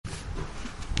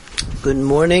Good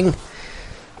morning.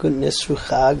 Good Nisru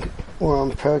Chag. We're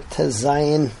on Perek Tez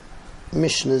Zayin,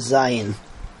 Mishnah Zayin.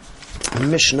 The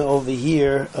Mishnah over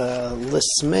here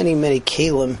lists many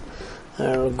kelim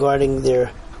regarding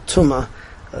their tumah.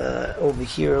 Over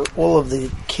here, all of the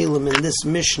kelim in this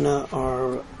Mishnah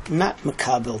are not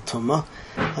makabel tumah,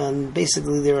 and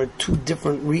basically there are two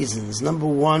different reasons. Number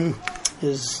one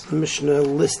is the Mishnah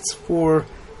lists four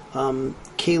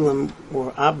kelim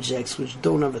or objects which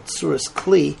don't have a tzuras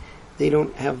kli. They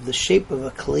don't have the shape of a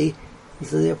kli,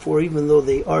 so therefore, even though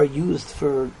they are used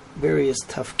for various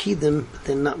tafkidim,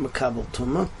 they're not makabel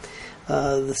tumah.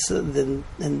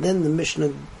 And then the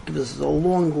Mishnah gives us a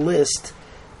long list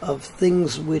of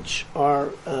things which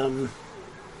are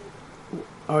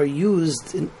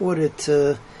used in order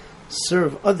to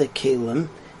serve other kelim.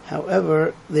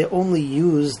 However, they're only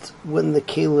used when the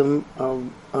kelim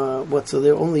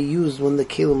they're only used when the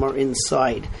kelim are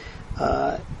inside.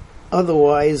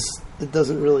 Otherwise, it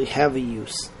doesn't really have a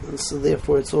use, and so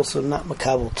therefore it's also not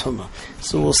makabel tumah.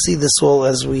 So we'll see this all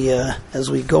as we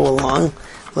go along.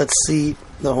 Let's see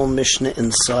the whole Mishnah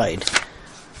inside.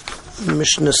 The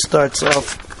Mishnah starts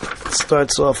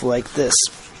off like this: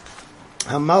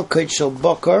 Hamalkot shel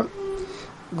bakar,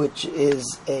 which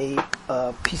is a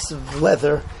piece of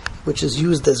leather which is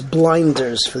used as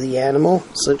blinders for the animal,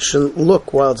 so it shouldn't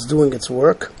look while it's doing its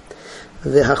work.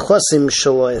 The chasim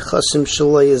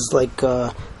shaloi is like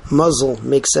a muzzle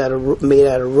made out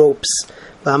of ropes.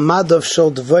 The hamadav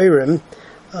shel dveirim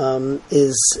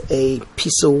is a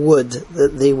piece of wood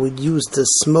that they would use to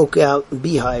smoke out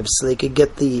beehives, so they could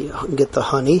get the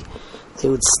honey. They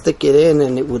would stick it in,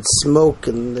 and it would smoke,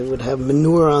 and they would have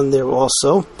manure on there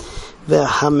also. The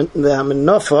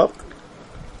hamanafa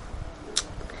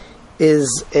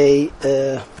is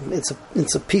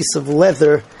it's a piece of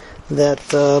leather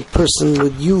that a person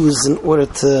would use in order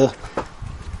to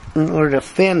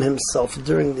fan himself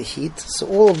during the heat. So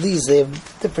all of these, they have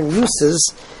different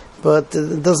uses, but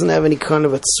it doesn't have any kind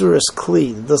of a tzuras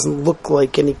kli. It doesn't look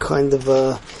like any kind of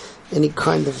a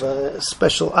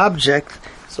special object.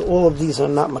 So all of these are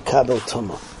not makabel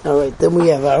tumah. All right, then we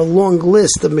have our long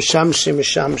list of mishamshe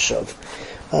mishamshav.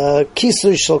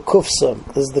 Kisui shel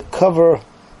kufsa is the cover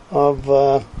of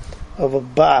a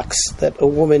box that a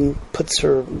woman puts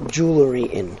her jewelry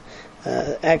in.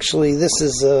 Actually, this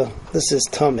is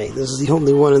tamei. This is the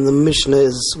only one in the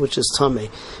Mishnah which is tamei.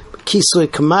 Kisui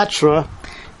kamatra,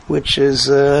 which is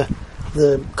the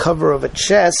cover of a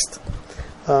chest,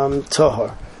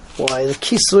 tahor. Why the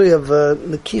kisui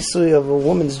of a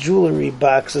woman's jewelry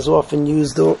box is often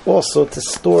used also to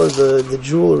store the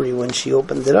jewelry when she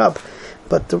opened it up,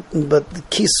 but the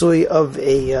kisui of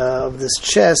this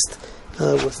chest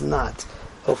was not.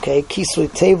 Okay, kisui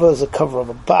teva is the cover of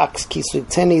a box. Kisui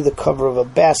teni, the cover of a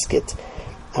basket.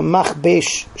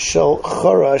 Hamachbesh shel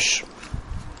chorash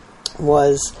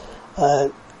was a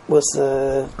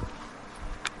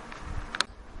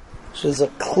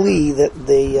kli that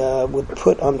they would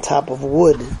put on top of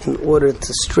wood in order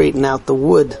to straighten out the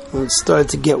wood when it started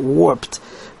to get warped.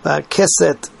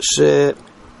 Keset she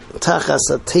tachas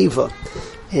teva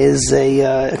is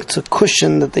it's a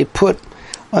cushion that they put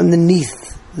underneath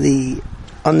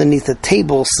the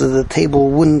table, so the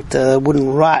table wouldn't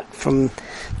rot from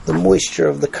the moisture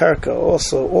of the karka.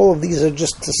 Also, all of these are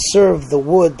just to serve the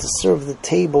wood, to serve the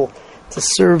table, to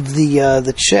serve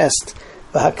the chest.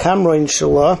 V'hakamroin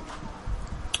shalah,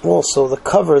 also the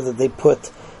cover that they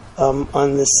put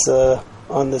on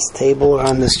this table or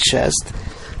on this chest.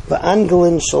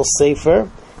 V'angelin shel sefer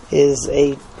is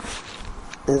a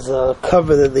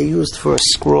cover that they used for a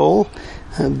scroll.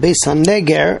 Beis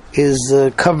HaNeger is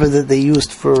a cover that they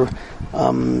used for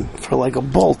like a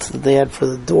bolt that they had for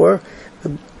the door.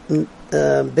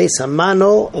 Beis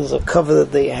HaManol is a cover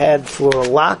that they had for a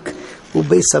lock.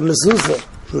 Beis HaMezuzah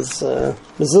is a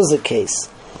mezuzah case.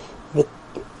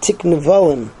 V'tik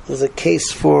nevalim is a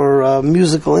case for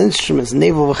musical instruments.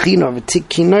 Nevel v'chinor v'tik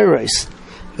kinoros.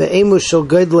 V'emu shel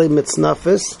godlei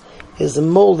mitznafis is a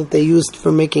mold that they used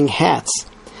for making hats.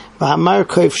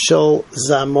 V'hamarkof shel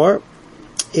zamor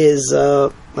is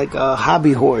like a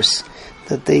hobby horse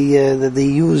that they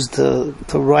used to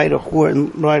ride a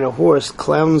horse.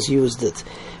 Clowns used it.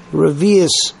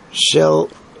 Revius shel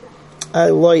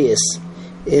aloyis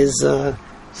is a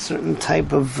certain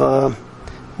type of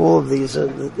all of these.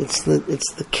 It's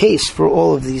the case for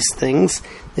all of these things.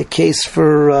 The case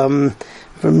for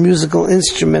musical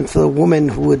instrument for the woman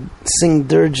who would sing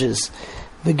dirges.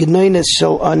 The genoines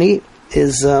shel ani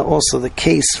is also the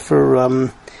case for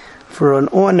an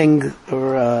awning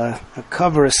or a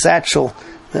cover, a satchel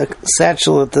that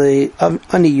the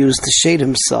ani used to shade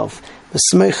himself. The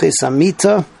smeches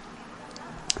amita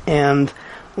and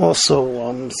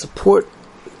also support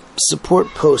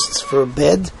posts for a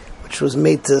bed, which was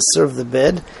made to serve the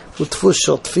bed. Utfush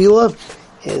shel tefillah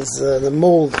is the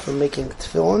mold for making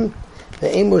tefillin.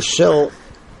 The amos shel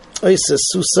oisa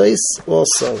susais,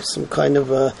 also some kind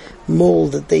of a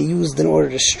mold that they used in order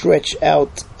to stretch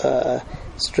out the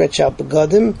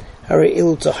gadim. Hare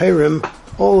elu tahirim.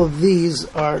 All of these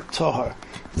are tahar.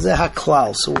 Zeh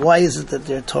haklal. So why is it that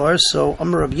they're tahar? So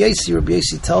Amar Rabbi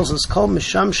Yosi tells us, Kol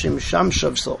mishamshim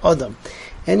mishamshav shel adam.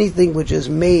 Anything which is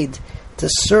made to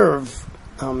serve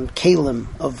kalim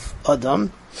of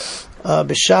adam,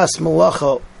 b'shas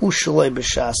malacha ushalei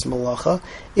b'shas malacha.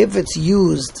 If it's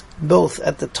used both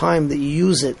at the time that you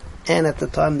use it and at the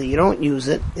time that you don't use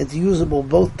it, it's usable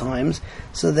both times.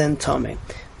 So then tameh.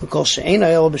 Because she'ein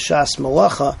ayel b'shas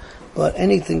malacha. But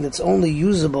anything that's only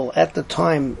usable at the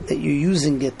time that you're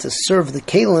using it to serve the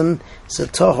kalim, it's a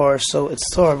tahar, so it's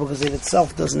tahar because it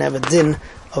itself doesn't have a din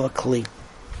of a kli.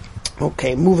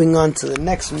 Okay, moving on to the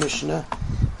next Mishnah.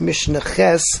 Mishnah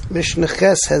Ches. Mishnah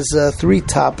Ches has 3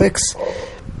 topics.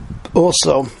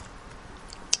 Also,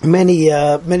 many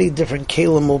different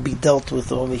kalim will be dealt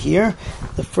with over here.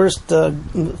 The first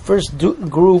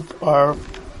group are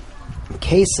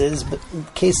cases, but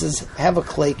cases have a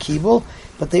clay kibul,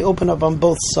 but they open up on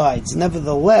both sides.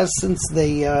 Nevertheless, since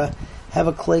they have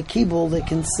a clay kibul, they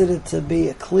consider to be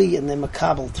a kli and they're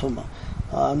makabel tumah.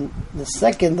 The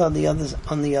second, on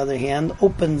the other hand,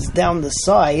 opens down the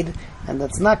side, and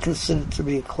that's not considered to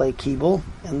be a clay kibul,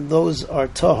 and those are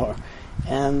tahar.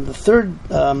 And the third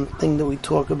thing that we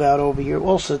talk about over here,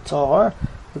 also tahar,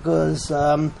 because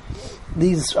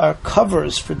these are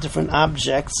covers for different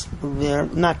objects. They're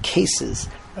not cases.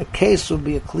 A case would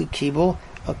be a kli kibul.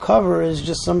 A cover is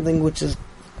just something which is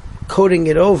coating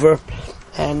it over,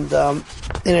 and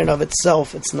in and of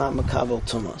itself, it's not makabel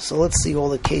tumah. So let's see all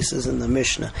the cases in the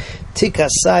Mishnah. Tik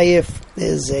hasayif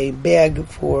is a bag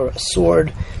for a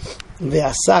sword.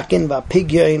 Ve'asakin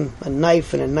va'pigyoin, a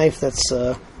knife, and a knife that's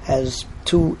has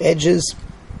 2 edges.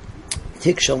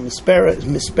 Tik shel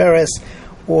misperes,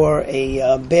 or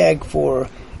a bag for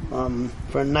a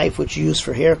knife which you use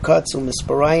for haircuts,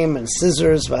 umisparayim, and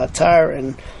scissors, va'atar,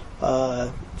 and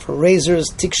for razors.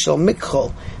 Tik shel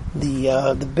mikchol,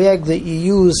 the bag that you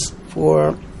use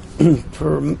for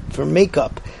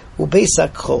makeup,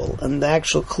 ubeisakhol, and the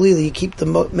actual kli that you keep the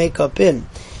makeup in.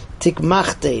 Tik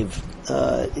machtev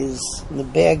is the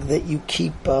bag that you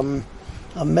keep a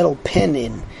metal pen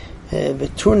in.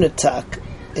 Veturnatak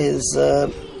is a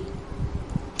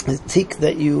tik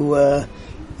that you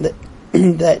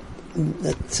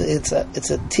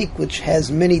it's a tik which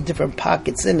has many different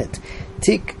pockets in it.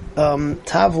 Tik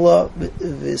tavla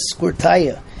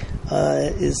viskurtaya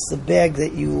is the bag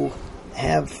that you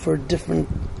have for different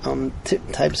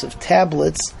types of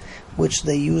tablets, which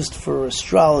they used for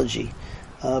astrology.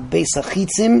 Beis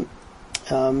hachitzim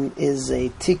is a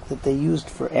tik that they used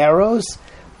for arrows.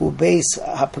 Ubeis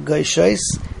hapagoshos,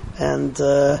 and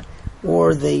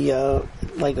or they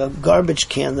like a garbage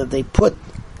can that they put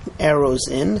arrows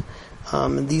in.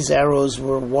 And these arrows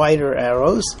were wider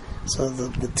arrows. So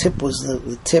the tip was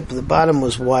the bottom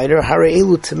was wider. Hare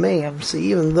elu tameim. So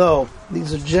even though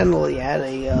these are generally had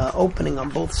a opening on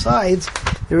both sides,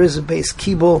 there is a base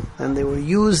kibul, and they were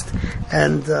used,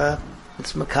 and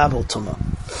it's makabel tumah.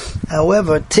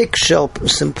 However, tik shel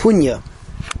simpunya,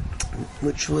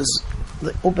 which was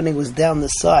the opening was down the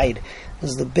side,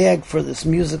 was the bag for this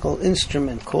musical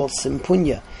instrument called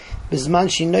simpunya. Bisman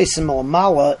shinoisim al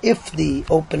mala, if the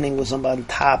opening was on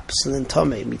top, so then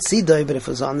tameh mitzidai, but if it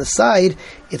was on the side,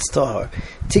 it's tahar.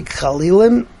 Tik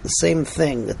chalilim, the same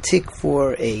thing. The tik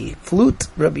for a flute,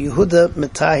 Rabbi Yehuda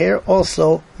metahir,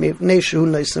 also neshu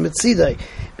noisim mitzidai,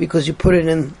 because you put it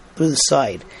in through the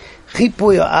side.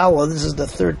 Chipuy ala, this is the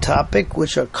third topic,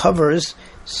 which are covers.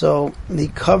 So the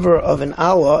cover of an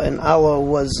ala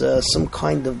was some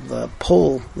kind of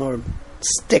pole or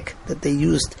stick that they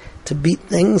used to beat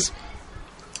things.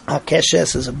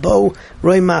 Hakeshes is a bow.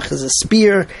 Roimach is a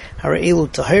spear. Hara'elu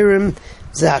tahirim.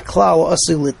 Ze'aklal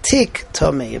asu l'tik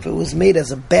tameh. If it was made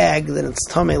as a bag, then it's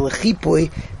tameh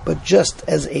l'chipui, but just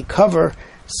as a cover,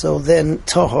 so then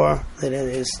tahar, that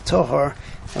it is tahar.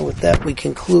 And with that we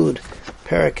conclude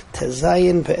Perek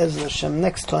Tezayin. Be'ezras Hashem.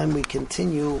 Next time we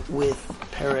continue with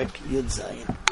Perek Yud Zayin.